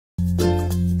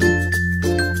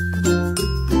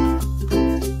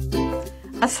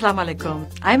Assalamu alaikum.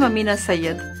 I'm Ameena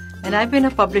Saiyid and I've been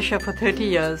a publisher for 30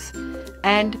 years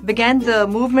and began the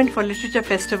movement for literature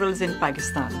festivals in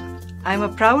Pakistan. I'm a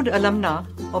proud alumna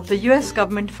of the US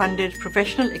government-funded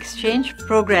professional exchange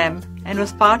program and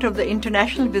was part of the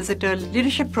International Visitor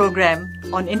Leadership Program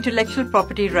on Intellectual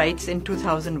Property Rights in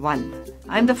 2001.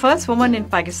 I'm the first woman in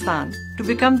Pakistan to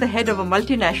become the head of a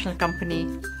multinational company,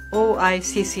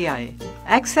 OICCI.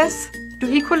 Access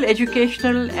to equal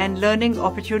educational and learning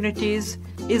opportunities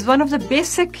is one of the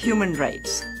basic human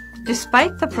rights.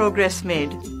 Despite the progress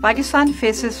made, Pakistan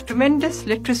faces tremendous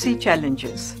literacy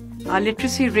challenges. Our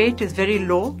literacy rate is very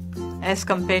low as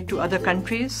compared to other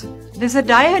countries. There's a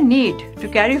dire need to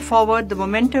carry forward the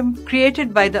momentum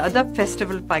created by the Adab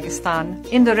Festival Pakistan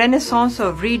in the renaissance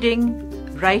of reading,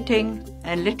 writing,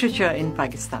 and literature in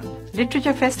Pakistan.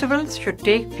 Literature festivals should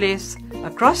take place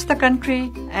across the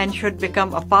country and should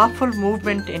become a powerful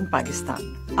movement in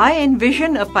Pakistan. I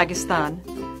envision a Pakistan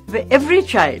where every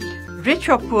child, rich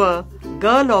or poor,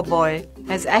 girl or boy,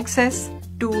 has access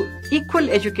to equal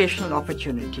educational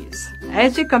opportunities.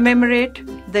 As we commemorate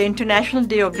the International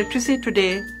Day of Literacy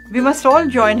today, we must all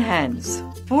join hands,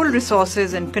 pool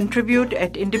resources and contribute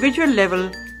at individual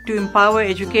level to empower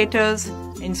educators,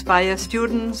 inspire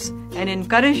students, and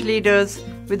encourage leaders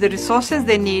with the resources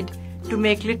they need to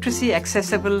make literacy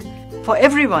accessible for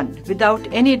everyone without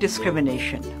any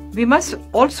discrimination. We must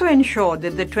also ensure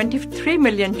that the 23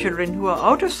 million children who are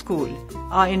out of school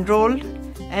are enrolled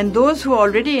and those who are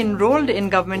already enrolled in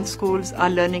government schools are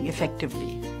learning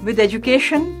effectively. With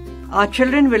education, our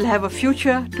children will have a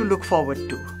future to look forward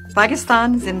to.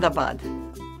 Pakistan Zindabad.